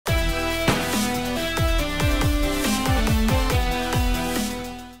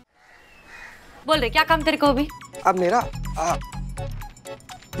बोल रहे क्या काम तेरे को अभी? अब मेरा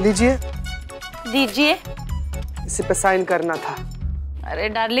लीजिए। दीजिए। इसी पे साइन करना था। अरे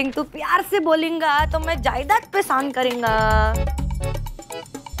डार्लिंग तू प्यार से बोलेगा तो मैं जायदाद पे साइन करेंगा।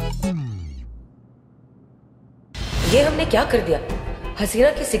 ये हमने क्या कर दिया? हसीना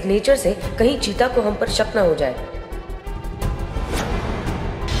के सिग्नेचर से कहीं चीता को हम पर शक न हो जाए।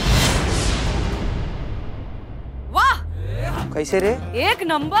 वाह कैसे रे? एक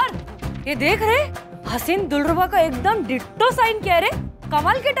नंबर। ये देख रहे हसीन दिलरुबा का एकदम डिट्टो साइन किया रे।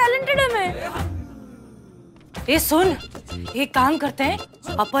 कमाल के टैलेंटेड है मैं। ये सुन ये काम करते हैं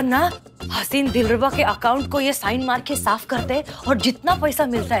अपन ना हसीन दिलरुबा के अकाउंट को ये साइन मार के साफ करते हैं और जितना पैसा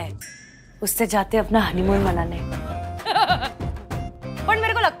मिलता है उससे जाते अपना हनीमून मनाने। पर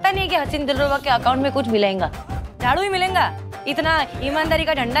मेरे को लगता नहीं कि हसीन दिलरुबा के अकाउंट में कुछ मिलेगा। झाड़ू ही मिलेगा। इतना ईमानदारी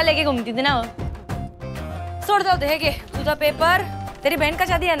का झंडा लेके घूमती थी ना वो। छोड़ दो देखे तुझा पेपर। तेरी बहन का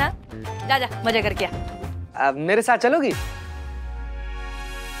शादी है ना? जा जा मजे करके आ। मेरे साथ चलोगी?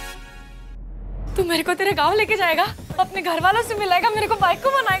 तू मेरे को तेरे गांव लेके जाएगा? अपने घर वालों से मिलाएगा? मेरे को बाइक को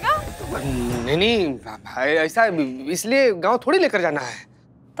बनाएगा? नहीं नहीं भाई ऐसा इसलिए गांव थोड़ी लेकर जाना है।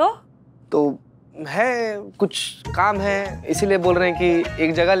 तो है कुछ काम है इसीलिए बोल रहे हैं कि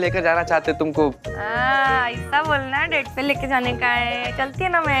एक जगह लेकर जाना चाहते तुमको। ऐसा बोलना डेट पे लेके जाने का है। चलती है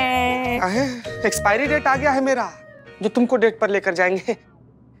ना मैं। एक्सपायरी डेट आ गया है मेरा जो तुमको डेट पर लेकर जाएंगे।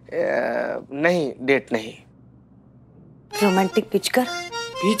 नहीं डेट नहीं। रोमांटिक पिच कर।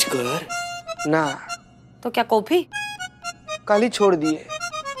 पिच कर ना। तो क्या कॉफी? कल ही छोड़ दिए।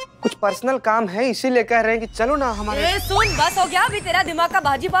 कुछ पर्सनल काम है इसीलिए कह रहे हैं कि चलो ना हमारे। सुन बस हो गया। अभी तेरा दिमाग का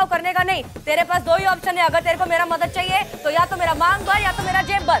भाजी पाव करने का नहीं। तेरे पास दो ही ऑप्शन है। अगर तेरे को मेरा मदद चाहिए तो या तो मेरा मांग भर या तो मेरा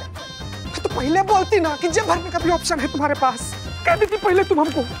जेब भर। तो पहले बोलती ना कि जेब भरने का भी ऑप्शन है तुम्हारे पास। कह देती पहले तुम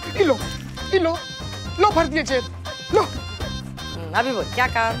हमको। लो भर दिए जेब। लो अभी बोल क्या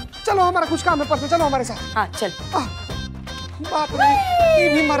काम? चलो हमारा कुछ काम है पर्सनल। चलो हमारे साथ। हाँ चल। बाप रे ये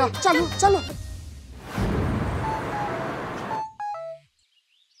भी मरा। चलो चलो।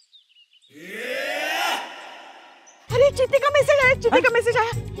 अरे चीते का मैसेज आया। चीते का मैसेज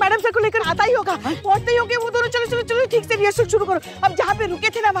आया। मैडम सर को लेकर आता ही होगा। पहुंचते ही होंगे वो दोनों। चलो चलो चलो ठीक से रिहर्सल शुरू करो। अब जहाँ पे रुके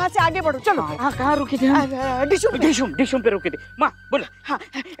थे ना वहाँ से आगे बढ़ो। चलो। हाँ कहाँ रुके थे? डिशुम पे रुके थे। माँ बोला। हाँ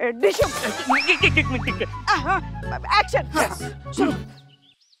डिशुम। एक्शन शुरू।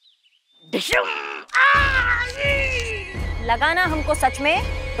 डिशुम लगाना हमको सच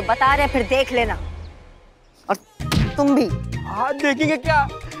में तो बता रहे फिर देख लेना। और तुम भी। हाँ देखेंगे क्या?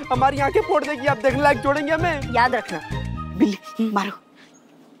 हमारी आंखें फोड़ देगी। आप देखने लायक छोड़ेंगे हमें। याद रखना। बिल्ली मारो।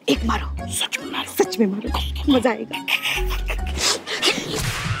 एक मारो। सच में मारो। सच में मारो। मजा आएगा।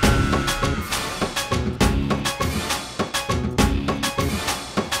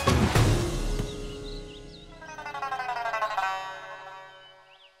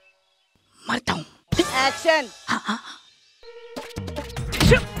 मरता हूँ। एक्शन।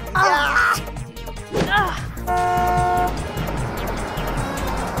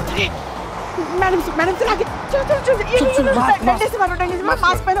 मैडम से आगे चलो डंडे से मारो। डंडे से मारो।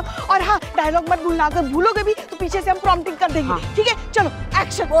 मास्क पहनो। और हाँ डायलॉग मत भूलना। अगर भूलोगे भी तो पीछे से हम प्रॉम्प्टिंग कर देंगे। ठीक है चलो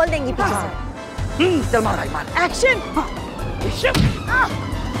एक्शन बोल देंगे पीछे से। चल मार। एक्शन।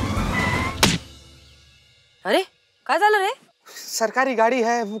 अरे क्या झालं रे? सरकारी गाड़ी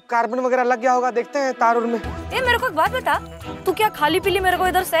है कार्बन वगैरह लग गया होगा। देखते हैं तार में। मेरे को एक बात बता। तू क्या खाली पीली मेरे को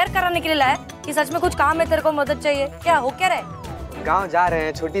इधर सैर कराने के लिए लाया कि सच में कुछ काम है तेरे को मदद चाहिए? क्या हो क्या रहा है? गांव जा रहे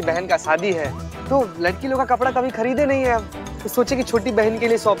हैं। छोटी बहन का शादी है तो लड़की लोग का कपड़ा कभी खरीदे नहीं है। तो सोचे कि छोटी बहन के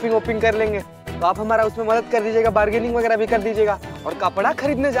लिए शॉपिंग वॉपिंग कर लेंगे। तो आप हमारा उसमें मदद कर दीजिएगा। बार्गेनिंग वगैरह भी कर दीजिएगा। और कपड़ा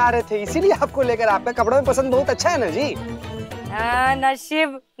खरीदने जा रहे थे इसीलिए आपको लेकर। आपका कपड़ा में पसंद बहुत अच्छा है ना जी।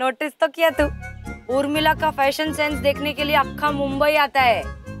 नसीब नोटिस तो किया तू। उर्मिला का फैशन सेंस देखने के लिए अक्खा मुंबई आता है।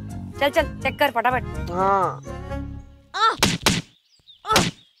 चल चल चेक कर फटाफट। हाँ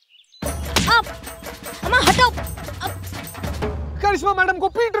हटो। करिश्मा मैडम को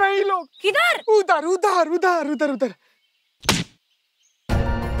पीट रहे हैं लोग। किधर? उधर उधर उधर उधर उधर।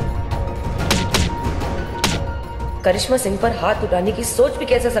 करिश्मा सिंह पर हाथ उठाने की सोच भी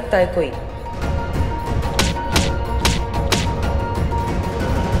कैसे सकता है कोई?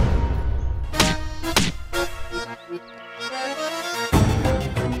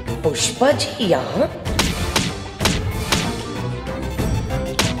 पुष्पा जी यहाँ?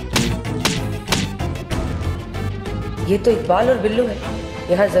 ये तो इकबाल और बिल्लू है।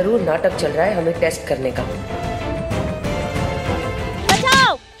 यहाँ जरूर नाटक चल रहा है हमें टेस्ट करने का।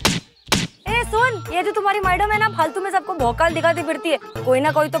 बचाओ! सुन ये जो तुम्हारी मैडम है ना फालतू में सबको भौकाल दिखाती फिरती है। कोई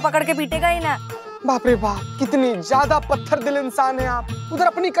ना कोई तो पकड़ के पीटेगा ही ना। बाप रे बाप कितनी ज्यादा पत्थर दिल इंसान है आप। उधर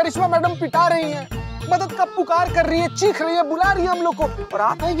अपनी करिश्मा मैडम पिटा रही हैं, मदद का पुकार कर रही है, चीख रही है, बुला रही है हम लोग को। और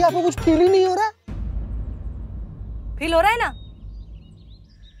आप है कि आपको कुछ फील ही नहीं हो रहा है? फील हो रहा है ना?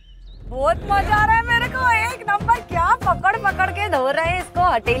 बहुत मजा आ रहा है मेरे को, एक नंबर। क्या पकड़ पकड़ के धो रहे हैं इसको,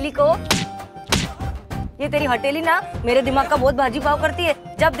 हटेली को। ये तेरी हटेली ना मेरे दिमाग का बहुत भाजी पाव करती है।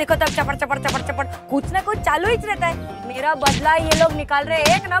 जब देखो तब चपड़ चपड़ चपड़ चपड़ कुछ ना कुछ चालू ही रहता है। मेरा बदला ये लोग निकाल रहे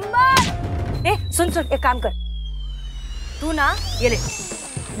हैं, एक नंबर। सुन सुन, एक काम कर तू ना, ये ले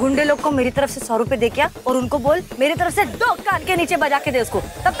गुंडे लोग को मेरी तरफ से 100 रुपए दे क्या, और उनको बोल मेरी तरफ से 2 कान के नीचे बजा के दे उसको।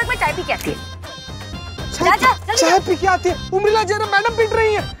 तब तक मैं चाय पी के आती है। चाय पी के आती है? उर्मिला जरा मैडम पीट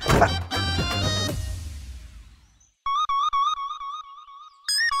रही है।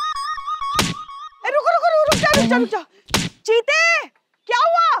 रुक जा। चीते, क्या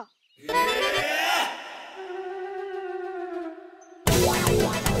हुआ?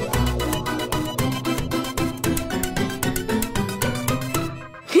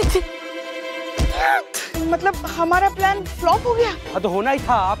 मतलब हमारा प्लान फ्लॉप हो गया? हाँ तो होना ही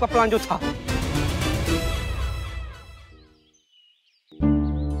था, आपका प्लान जो था।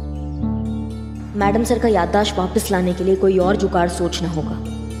 मैडम सर का याददाश्त वापस लाने के लिए कोई और जुगाड़ सोचना होगा।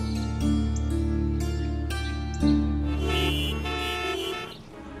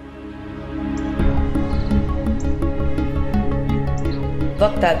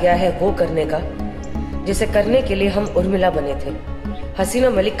 वक्त आ गया है वो करने का जिसे करने के लिए हम उर्मिला बने थे। हसीना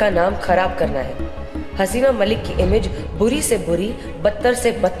मलिक का नाम खराब करना है। हसीना मलिक की इमेज बुरी से बुरी, बदतर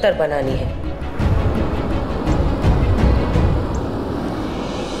से बदतर बनानी है।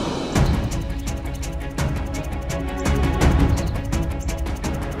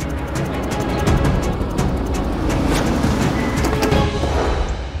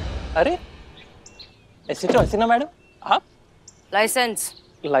 अरे ऐसे तो हसीना मैडम आप?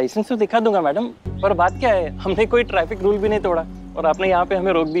 लाइसेंस तो दिखा दूंगा मैडम, पर बात क्या है, हमने कोई ट्रैफिक रूल भी नहीं तोड़ा और आपने यहाँ पे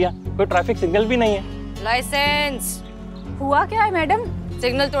हमें रोक दिया। कोई ट्रैफिक सिग्नल भी नहीं है। लाइसेंस हुआ क्या है मैडम?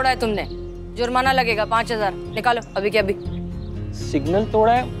 सिग्नल तोड़ा है तुमने, जुर्माना लगेगा 5000। निकालो अभी के अभी। सिग्नल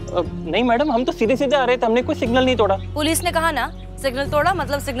तोड़ा है? नहीं मैडम, हम तो सीधे सीधे आ रहे थे, हमने कोई सिग्नल नहीं तोड़ा। पुलिस ने कहा ना सिग्नल तोड़ा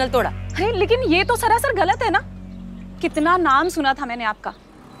मतलब सिग्नल तोड़ा। अरे लेकिन ये तो सरासर गलत है ना। कितना नाम सुना था मैंने आपका,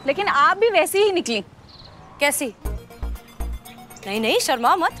 लेकिन आप भी वैसी ही निकली। कैसी? नहीं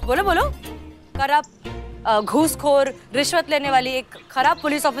शर्मा मत, बोलो बोलो। करप्ट, घूसखोर, रिश्वत लेने वाली एक खराब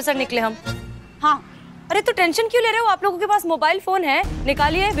पुलिस ऑफिसर निकले हम। हाँ। अरे तो टेंशन क्यों ले रहे हो? आप लोगों के पास मोबाइल फोन है,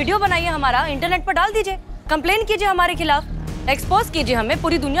 निकालिए, वीडियो बनाइए, हमारा इंटरनेट पर डाल दीजिए, कंप्लेन कीजिए हमारे खिलाफ, एक्सपोज कीजिए हमें,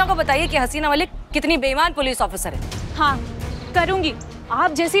 पूरी दुनिया को बताइए कि हसीना मलिक कितनी बेईमान पुलिस ऑफिसर है। हाँ करूंगी।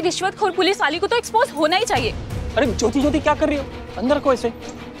 आप जैसी रिश्वतखोर पुलिस वाली को तो एक्सपोज होना ही चाहिए। अरे ज्योति क्या कर रही हो? अंदर को ऐसे।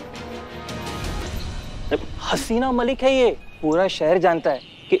 हसीना मलिक है ये, पूरा शहर जानता है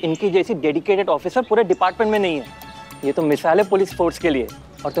कि इनकी जैसी डेडिकेटेड ऑफिसर पूरे डिपार्टमेंट में नहीं है। ये तो मिसाल है पुलिस फोर्स के लिए।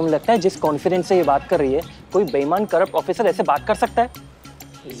 और तुम्हें लगता है जिस कॉन्फिडेंस से ये बात कर रही है, कोई बेईमान करप्ट ऑफिसर ऐसे बात कर सकता है?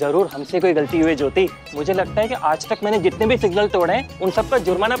 जरूर हमसे कोई गलती हुई ज्योति। मुझे लगता है कि आज तक मैंने जितने भी सिग्नल तोड़े हैं उन सब का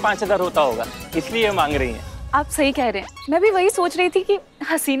जुर्माना 5000 होता होगा, इसलिए ये मांग रही हैं। आप सही कह रहे हैं। मैं भी वही सोच रही थी कि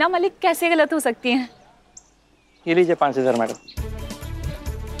हसीना मलिक कैसे गलत हो सकती हैं। ये लीजिए 5000 मैडम।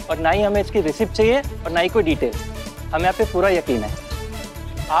 और ना ही हमें इसकी रिसिप्ट चाहिए और ना ही कोई डिटेल। हमें आप पे पूरा यकीन है।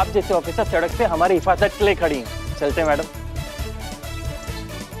 आप जैसे ऑफिसर सड़क पे हमारी हिफाजत के लिए खड़ी हैं। चलते हैं मैडम।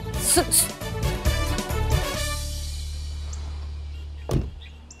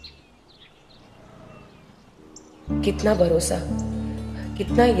 कितना भरोसा,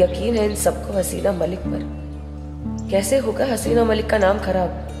 कितना यकीन है इन सबको हसीना मलिक पर। कैसे होगा हसीना मलिक का नाम खराब?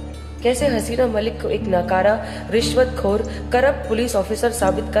 कैसे हसीना मलिक को एक नकारा, रिश्वतखोर, करप्ट पुलिस ऑफिसर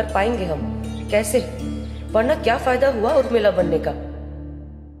साबित कर पाएंगे हम? कैसे? वरना क्या फायदा हुआ उर्मिला बनने का?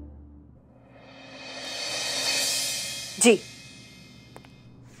 जी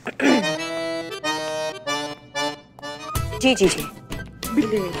जी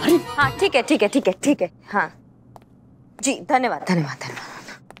हाँ ठीक है। हाँ जी, धन्यवाद।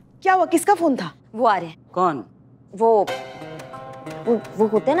 क्या हुआ? किसका फोन था? वो आ रहे हैं। कौन? वो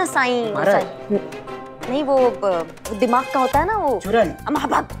होते हैं ना साईं। नहीं वो दिमाग का होता है ना वो। चुरन।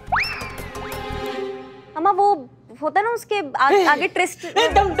 अम्मा वो होता है ना उसके आगे ट्विस्ट।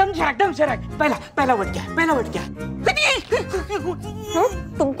 दम झरक। पहला उठ गया।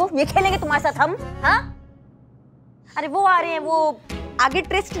 तुमको ये खेलेंगे तुम्हारे साथ हम? हाँ अरे वो आ रहे हैं, वो आगे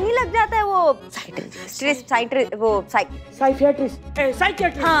ट्विस्ट नहीं लग जाता है वो साइकियाट्रिस्ट।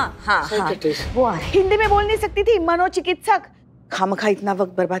 हाँ वो आ रहे हैं। हिंदी में बोल नहीं सकती थी? मनोचिकित्सक। खामखा इतना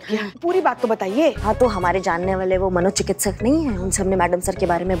वक्त बर्बाद किया। पूरी बात तो बताइए। हाँ तो हमारे जानने वाले वो मनोचिकित्सक नहीं है, उनसे हमने मैडम सर के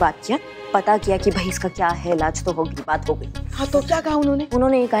बारे में बात किया, पता किया कि भाई इसका क्या है इलाज, तो होगी, बात हो गई। हाँ तो क्या कहा उन्होंने?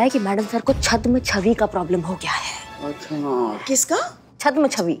 उन्होंने ये कहा है कि मैडम सर को छद्म छवि का प्रॉब्लम हो गया है। अच्छा। किसका? छद्म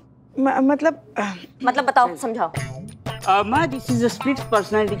छवि। मतलब बताओ, समझाओ। माँ, this is the split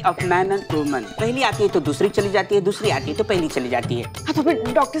personality of man and woman. पहली आती है तो दूसरी चली जाती है, दूसरी आती है तो पहली चली जाती है। हाँ, तो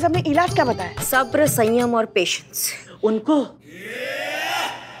फिर डॉक्टर साहब ने इलाज क्या बताया? सब्र, संयम और पेशेंस। उनको,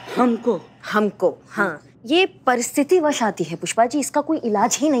 हमको हाँ, ये परिस्थिति वश आती है पुष्पा जी, इसका कोई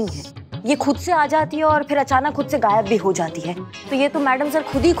इलाज ही नहीं है। ये खुद से आ जाती है और फिर अचानक खुद से गायब भी हो जाती है। तो ये तो मैडम सर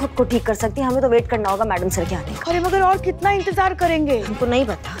खुद ही खुद को ठीक कर सकती है, हमें तो वेट करना होगा मैडम सर के आने का। अरे मगर और कितना इंतजार करेंगे? हमको नहीं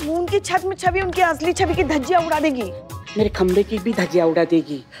पता। उनकी छत में छवि उनकी असली छवि की धज्जियां उड़ा देगी। मेरे खंबे की भी धज्जियां उड़ा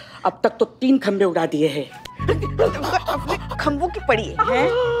देगी। अब तक तो 3 खंबे उड़ा दिए हैं। खंबों की पड़ी है।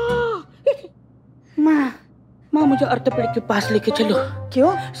 माँ, मुझे ऑर्थोपेडिक के पास लेके चलो।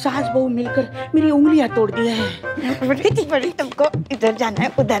 क्यों? सास बहू मिलकर मेरी उंगलियां तोड़ दिया है। बड़ी तुमको इधर जाना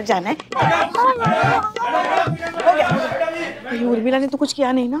है, उधर जाना है। उर्मिला ने तो कुछ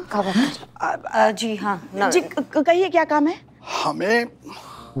किया नहीं ना? जी हाँ जी, कहिए क्या काम है? हमें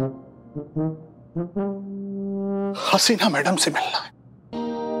हसीना मैडम से मिलना है।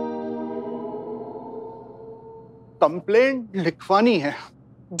 कंप्लेंट लिखवानी है।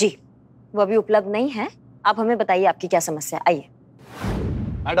 जी, वो अभी उपलब्ध नहीं है। आप हमें बताइए आपकी क्या समस्या है, आइए।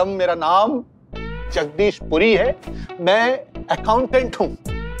 मैडम, मेरा नाम जगदीश पुरी है। मैं अकाउंटेंट हूँ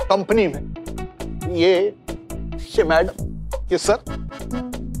कंपनी में। ये मैडम, ये सर,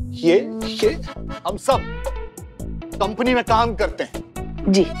 ये हम सब कंपनी में काम करते हैं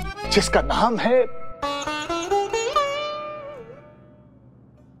जी, जिसका नाम है।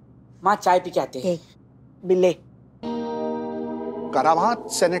 माँ, चाय पी के आते हैं। बिल्ले। करामात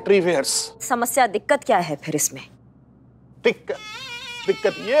सैनिटरी वेयर्स। समस्या, दिक्कत क्या है फिर इसमें?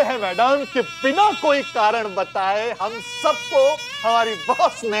 दिक्कत ये है मैडम कि बिना कोई कारण बताए हम सबको हमारी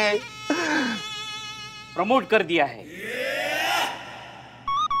बॉस ने प्रमोट कर दिया है,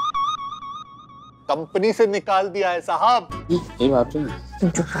 कंपनी से निकाल दिया है साहब। ये बात है।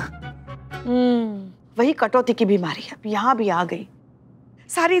 वही कटौती की बीमारी अब यहाँ भी आ गई।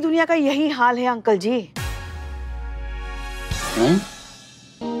 सारी दुनिया का यही हाल है अंकल जी।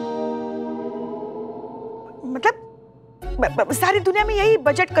 मतलब सारी दुनिया में यही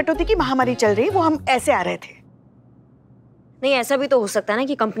बजट कटौती की महामारी चल रही है। वो हम ऐसे आ रहे थे। नहीं, ऐसा भी तो हो सकता है ना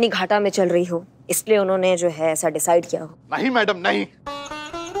कि कंपनी घाटा में चल रही हो, इसलिए उन्होंने जो है ऐसा डिसाइड किया हो। नहीं मैडम, नहीं,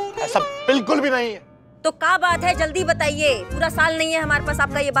 ऐसा बिल्कुल भी नहीं है। तो क्या बात है, जल्दी बताइए। पूरा साल नहीं है हमारे पास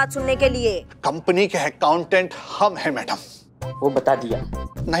आपका ये बात सुनने के लिए। कंपनी के अकाउंटेंट हम हैं मैडम। वो बता दिया।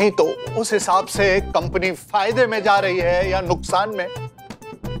 नहीं तो उस हिसाब से कंपनी फायदे में जा रही है या नुकसान में,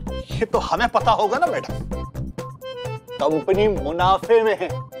 ये तो हमें पता होगा ना मैडम। कंपनी मुनाफे में है।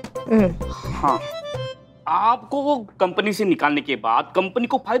 हाँ, आपको वो कंपनी से निकालने के बाद कंपनी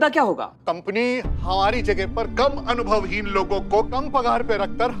को फायदा क्या होगा? कंपनी हमारी जगह पर कम अनुभवहीन लोगों को कम पगार पे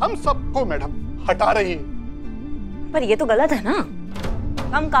रखकर हम सबको मैडम हटा रही है। पर ये तो गलत है ना।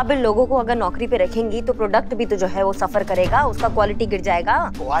 कम काबिल लोगों को अगर नौकरी पे रखेंगी तो प्रोडक्ट भी तो जो है वो सफर करेगा, उसका क्वालिटी गिर जाएगा।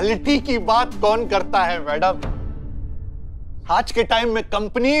 क्वालिटी की बात कौन करता है मैडम? आज के टाइम में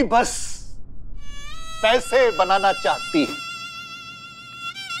कंपनी बस पैसे बनाना चाहती है।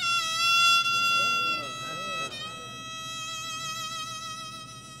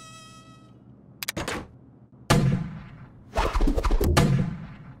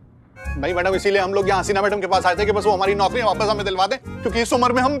 नहीं मैडम, इसीलिए हम लोग यहाँ हसीना मैडम के पास आए थे कि बस वो हमारी नौकरी वापस हमें दिलवा दें, क्योंकि इस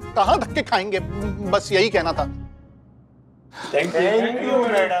उम्र में हम कहाँ धक्के खाएंगे। बस यही कहना था। Thank you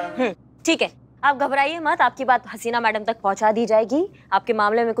madam. ठीक है, आप घबराइए मत, आपकी बात हसीना मैडम तक पहुंचा दी जाएगी। आपके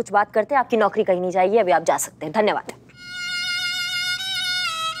मामले में कुछ बात करते हैं, आपकी नौकरी कहीं नहीं जाएगी। अभी आप जा सकते हैं। धन्यवाद।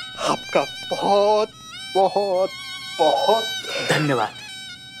 आपका बहुत बहुत बहुत धन्यवाद।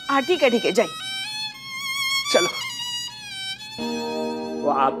 हाँ ठीक है, जाइए। चलो। वो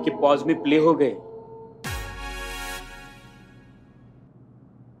आपके पॉज में प्ले हो गए।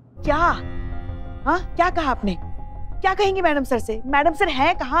 क्या? हाँ, क्या कहा आपने? क्या कहेंगे मैडम सर से? मैडम सर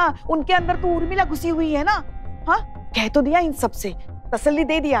हैं कहाँ? उनके अंदर तो उर्मिला घुसी हुई है ना। हाँ, कह तो दिया इन सब से, तसल्ली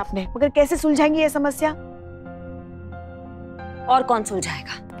दे दी आपने, मगर कैसे सुलझाएंगी ये समस्या? और कौन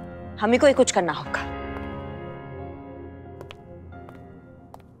सुलझाएगा? हमें को ही कुछ करना होगा।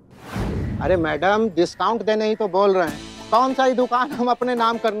 अरे मैडम, डिस्काउंट देने ही तो बोल रहे हैं। कौन सा ही दुकान हम अपने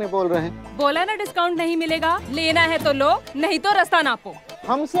नाम करने बोल रहे हैं? बोला ना डिस्काउंट नहीं मिलेगा, लेना है तो लो, नहीं तो रास्ता नापो।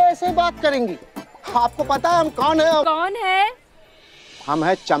 हमसे ऐसे बात करेंगी? आपको पता है हम कौन है? कौन है? हम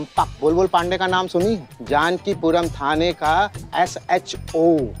है चंपक। बुलबुल पांडे का नाम सुनी? जानकीपुरम थाने का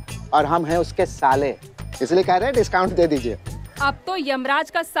SHO, और हम हैं उसके साले, इसलिए कह रहे हैं डिस्काउंट दे दीजिए। अब तो यमराज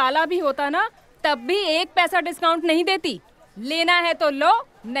का साला भी होता ना, तब भी 1 पैसा डिस्काउंट नहीं देती। लेना है तो लो,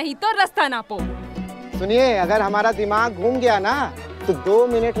 नहीं तो रास्ता नापो। सुनिए, अगर हमारा दिमाग घूम गया ना तो 2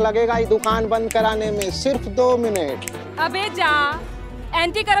 मिनट लगेगा ये दुकान बंद कराने में, सिर्फ 2 मिनट। अबे जा,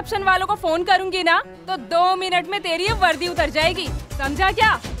 एंटी करप्शन वालों को फोन करूंगी ना तो 2 मिनट में तेरी ये वर्दी उतर जाएगी, समझा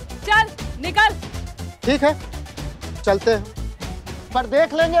क्या? चल निकल। ठीक है चलते हैं, पर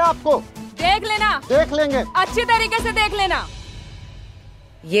देख लेंगे आपको। देख लेना, देख लेंगे, अच्छी तरीके से देख लेना।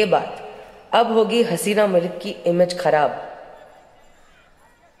 ये बात अब होगी हसीना मलिक की इमेज खराब।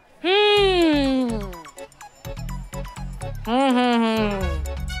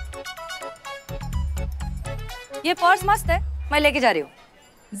 ये पर्स मस्त है, मैं लेके जा रही हूँ।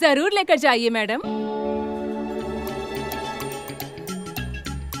 जरूर लेकर जाइए मैडम।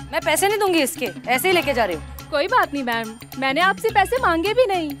 मैं पैसे नहीं दूंगी इसके, ऐसे ही लेके जा रही हूँ। कोई बात नहीं मैम, मैंने आपसे पैसे मांगे भी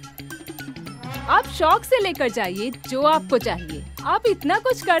नहीं। आप शौक से लेकर जाइए जो आपको चाहिए। आप इतना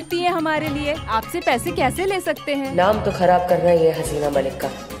कुछ करती हैं हमारे लिए, आपसे पैसे कैसे ले सकते हैं? नाम तो खराब करना ही है हसीना मलिक का,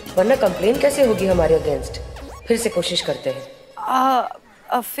 वरना कंप्लेन कैसे होगी हमारे अगेंस्ट। फिर से कोशिश करते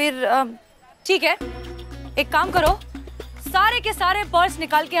हैं। फिर ठीक है, एक काम करो, सारे के सारे पर्स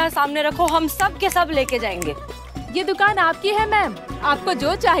निकाल के यहाँ सामने रखो, हम सब के सब लेके जाएंगे। ये दुकान आपकी है मैम, आपको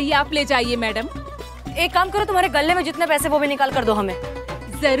जो चाहिए आप ले जाइए मैडम। एक काम करो, तुम्हारे गले में जितने पैसे वो भी निकाल कर दो हमें।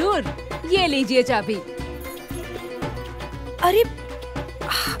 जरूर, ये लीजिए चाबी। अरे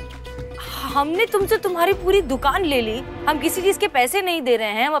हमने तुमसे तुम्हारी पूरी दुकान ले ली, हम किसी चीज के पैसे नहीं दे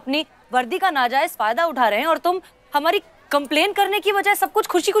रहे हैं, हम अपनी वर्दी का नाजायज फायदा उठा रहे हैं और तुम हमारी कंप्लेन करने की बजाय सब कुछ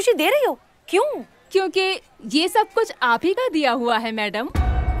खुशी खुशी दे रही हो। क्यों? क्योंकि ये सब कुछ आप ही का दिया हुआ है मैडम।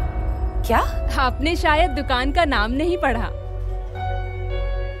 क्या? आपने शायद दुकान का नाम नहीं पढ़ा।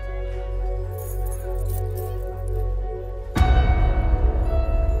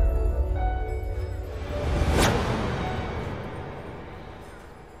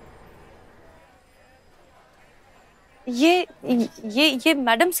 ये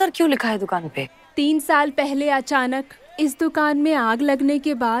मैडम सर क्यों लिखा है दुकान पे? 3 साल पहले अचानक इस दुकान में आग लगने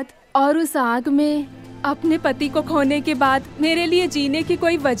के बाद और उस आग में अपने पति को खोने के बाद मेरे लिए जीने की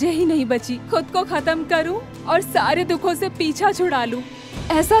कोई वजह ही नहीं बची। खुद को खत्म करूं और सारे दुखों से पीछा छुड़ा लूं,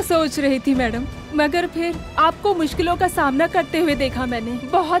 ऐसा सोच रही थी मैडम। मगर फिर आपको मुश्किलों का सामना करते हुए देखा मैंने,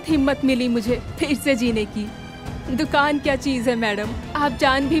 बहुत हिम्मत मिली मुझे फिर से जीने की। दुकान क्या चीज है मैडम, आप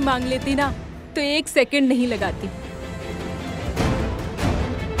जान भी मांग लेती ना तो 1 सेकंड नहीं लगाती।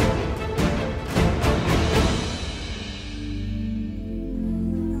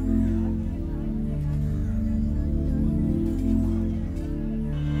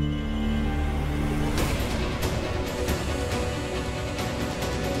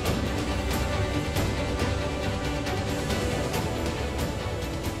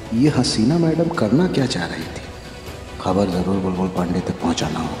 ये हसीना मैडम करना क्या चाह रही थी? खबर जरूर बुलबुल पांडे तक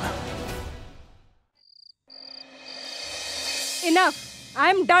पहुंचाना होगा। Enough, I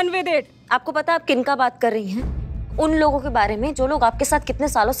am done with it. आपको पता आप किन का बात कर रही हैं? उन लोगों के बारे में जो लोग आपके साथ कितने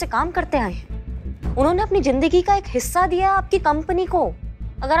सालों से काम करते आए हैं। उन्होंने अपनी जिंदगी का एक हिस्सा दिया आपकी कंपनी को।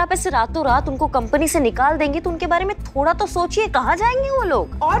 अगर आप ऐसे रातों रात उनको कंपनी से निकाल देंगे तो उनके बारे में थोड़ा तो सोचिए, कहाँ जाएंगे वो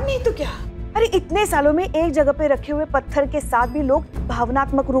लोग? और नहीं तो क्या। अरे इतने सालों में एक जगह पे रखे हुए पत्थर के साथ भी लोग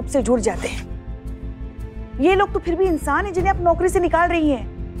भावनात्मक रूप से जुड़ जाते हैं। ये लोग तो फिर भी इंसान है जिन्हें आप नौकरी से निकाल रही हैं।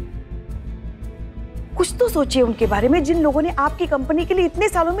 कुछ तो सोचिए उनके बारे में, जिन लोगों ने आपकी कंपनी के लिए इतने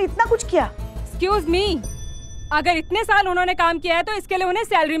सालों में इतना कुछ किया। एक्सक्यूज मी, अगर इतने साल उन्होंने काम किया है तो इसके लिए उन्हें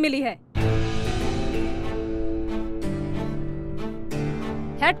सैलरी मिली है।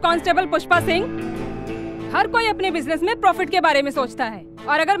 हेड कांस्टेबल पुष्पा सिंह, हर कोई अपने बिजनेस में प्रॉफिट के बारे में सोचता है,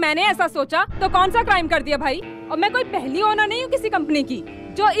 और अगर मैंने ऐसा सोचा तो कौन सा क्राइम कर दिया भाई? और मैं कोई पहली ओनर नहीं हूँ किसी कंपनी की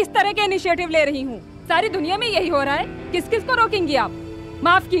जो इस तरह के इनिशिएटिव ले रही हूँ। सारी दुनिया में यही हो रहा है, किस किस को रोकेंगी आप?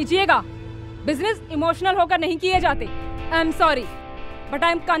 माफ कीजिएगा, बिजनेस इमोशनल होकर नहीं किए जाते। I am sorry but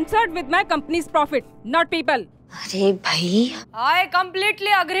I am concerned with my companies profit, not people. अरे भाई, I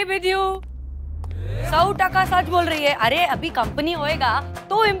completely agree with you. 100% सच बोल रही है। अरे अभी कंपनी होएगा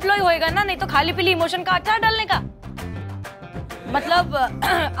तो एम्प्लॉय होएगा ना, नहीं तो खाली पीली इमोशन का अचार डालने का मतलब।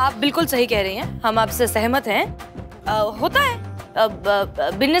 आप बिल्कुल सही कह रही हैं, हम आपसे सहमत हैं। होता है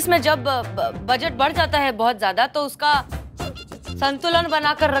बिजनेस में जब बजट बढ़ जाता है बहुत ज्यादा तो उसका संतुलन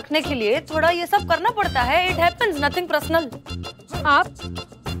बनाकर रखने के लिए थोड़ा ये सब करना पड़ता है। It happens, nothing personal.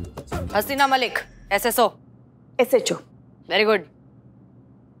 आप हसीना Malik, SSO। SHO। Very good.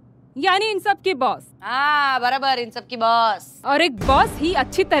 यानी इन सब की बॉस। हाँ बराबर, इन सब की बॉस। और एक बॉस ही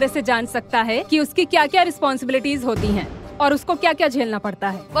अच्छी तरह से जान सकता है कि उसकी क्या क्या रिस्पॉन्सिबिलिटीज होती हैं और उसको क्या क्या झेलना पड़ता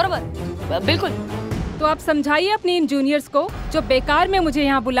है। बराबर, बिल्कुल। तो आप समझाइए अपने इन जूनियर्स को जो बेकार में मुझे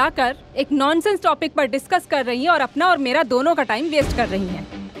यहाँ बुलाकर एक नॉनसेंस टॉपिक पर डिस्कस कर रही हैं और अपना और मेरा दोनों का टाइम वेस्ट कर रही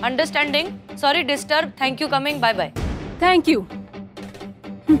हैं। Understanding, sorry disturb, thank you coming, bye bye. Thank you.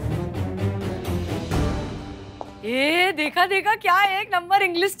 ये देखा देखा, क्या एक नंबर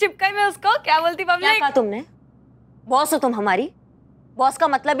इंग्लिश चिपकाई मैं उसको। क्या बोलती पब्लिक? क्या कहा तुमने? बॉस हो तुम हमारी? बॉस का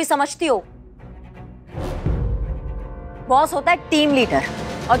मतलब भी समझती हो? बॉस होता है टीम लीडर,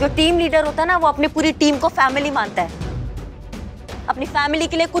 और जो टीम लीडर होता है ना, वो अपनी पूरी टीम को फैमिली मानता है। अपनी फैमिली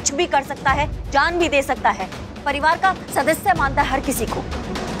के लिए कुछ भी कर सकता है, जान भी दे सकता है, परिवार का सदस्य मानता है हर किसी को।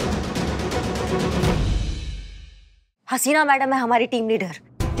 हसीना मैडम है हमारी टीम लीडर,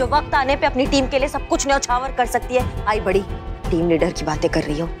 जो वक्त आने पे अपनी टीम के लिए सब कुछ न्यौछावर कर सकती है। आई बड़ी टीम लीडर की बातें कर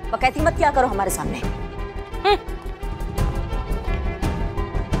रही हो, बकैती मत क्या करो हमारे सामने।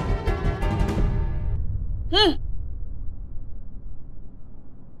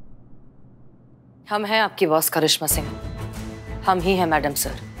 हम हैं आपकी बॉस करिश्मा सिंह, हम ही हैं मैडम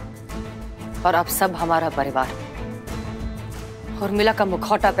सर, और आप सब हमारा परिवार। उर्मिला का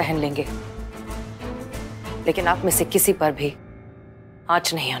मुखौटा पहन लेंगे, लेकिन आप में से किसी पर भी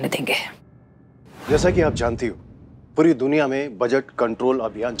आंच नहीं आने देंगे। जैसा कि आप जानती हो, पूरी दुनिया में बजट कंट्रोल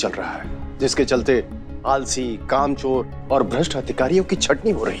अभियान चल रहा है, जिसके चलते आलसी, कामचोर और भ्रष्ट अधिकारियों की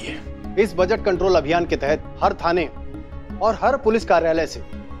छटनी हो रही है। इस बजट कंट्रोल अभियान के तहत हर थाने और हर पुलिस कार्यालय से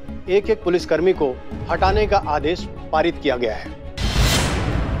एक पुलिसकर्मी को हटाने का आदेश पारित किया गया है।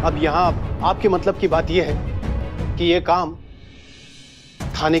 अब यहाँ आपके मतलब की बात यह है कि यह काम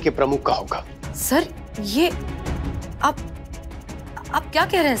थाने के प्रमुख का होगा। सर, ये आप क्या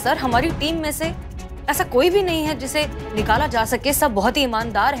कह रहे हैं सर? हमारी टीम में से ऐसा कोई भी नहीं है जिसे निकाला जा सके, सब बहुत ही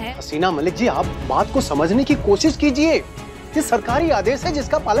ईमानदार हैं। हसीना मलिक जी, आप बात को समझने की कोशिश कीजिए। ये सरकारी आदेश है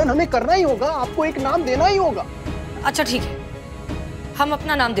जिसका पालन हमें करना ही होगा, आपको एक नाम देना ही होगा। अच्छा ठीक है, हम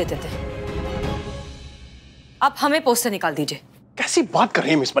अपना नाम दे देते हैं, आप हमें पोस्ट से निकाल दीजिए। कैसी बात कर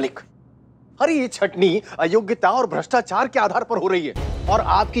रही है मिस मलिक? अरे ये छटनी अयोग्यता और भ्रष्टाचार के आधार पर हो रही है, और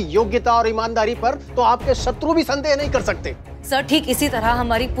आपकी योग्यता और ईमानदारी पर तो आपके शत्रु भी संदेह नहीं कर सकते। सर, ठीक इसी तरह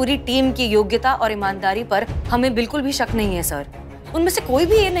हमारी पूरी टीम की योग्यता और ईमानदारी पर हमें बिल्कुल भी शक नहीं है सर। उनमें से कोई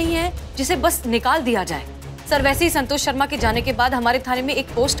भी ये नहीं है जिसे बस निकाल दिया जाए। सर, वैसे ही संतोष शर्मा के जाने के बाद हमारे थाने में एक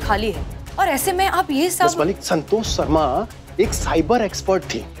पोस्ट खाली है, और ऐसे में आप ये सब। मिस मलिक, संतोष शर्मा एक साइबर एक्सपर्ट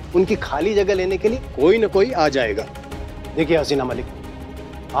थी, उनकी खाली जगह लेने के लिए कोई न कोई आ जाएगा। देखिए हसीना मलिक,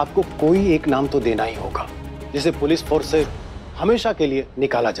 आपको कोई एक नाम तो देना ही होगा जिसे पुलिस फोर्स से हमेशा के लिए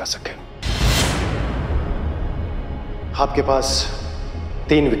निकाला जा सके। आपके पास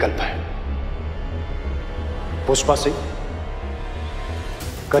 3 विकल्प हैं: पुष्पा सिंह,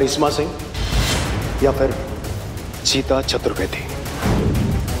 करिश्मा सिंह या फिर चीता चतुर्वेदी।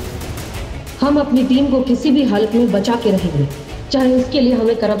 हम अपनी टीम को किसी भी हालत में बचा के रहेंगे, चाहे उसके लिए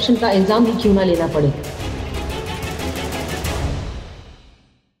हमें करप्शन का इल्जाम ही क्यों ना लेना पड़े।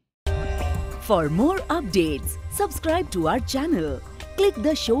 For more updates, subscribe to our channel, click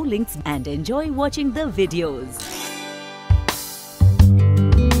the show links and enjoy watching the videos.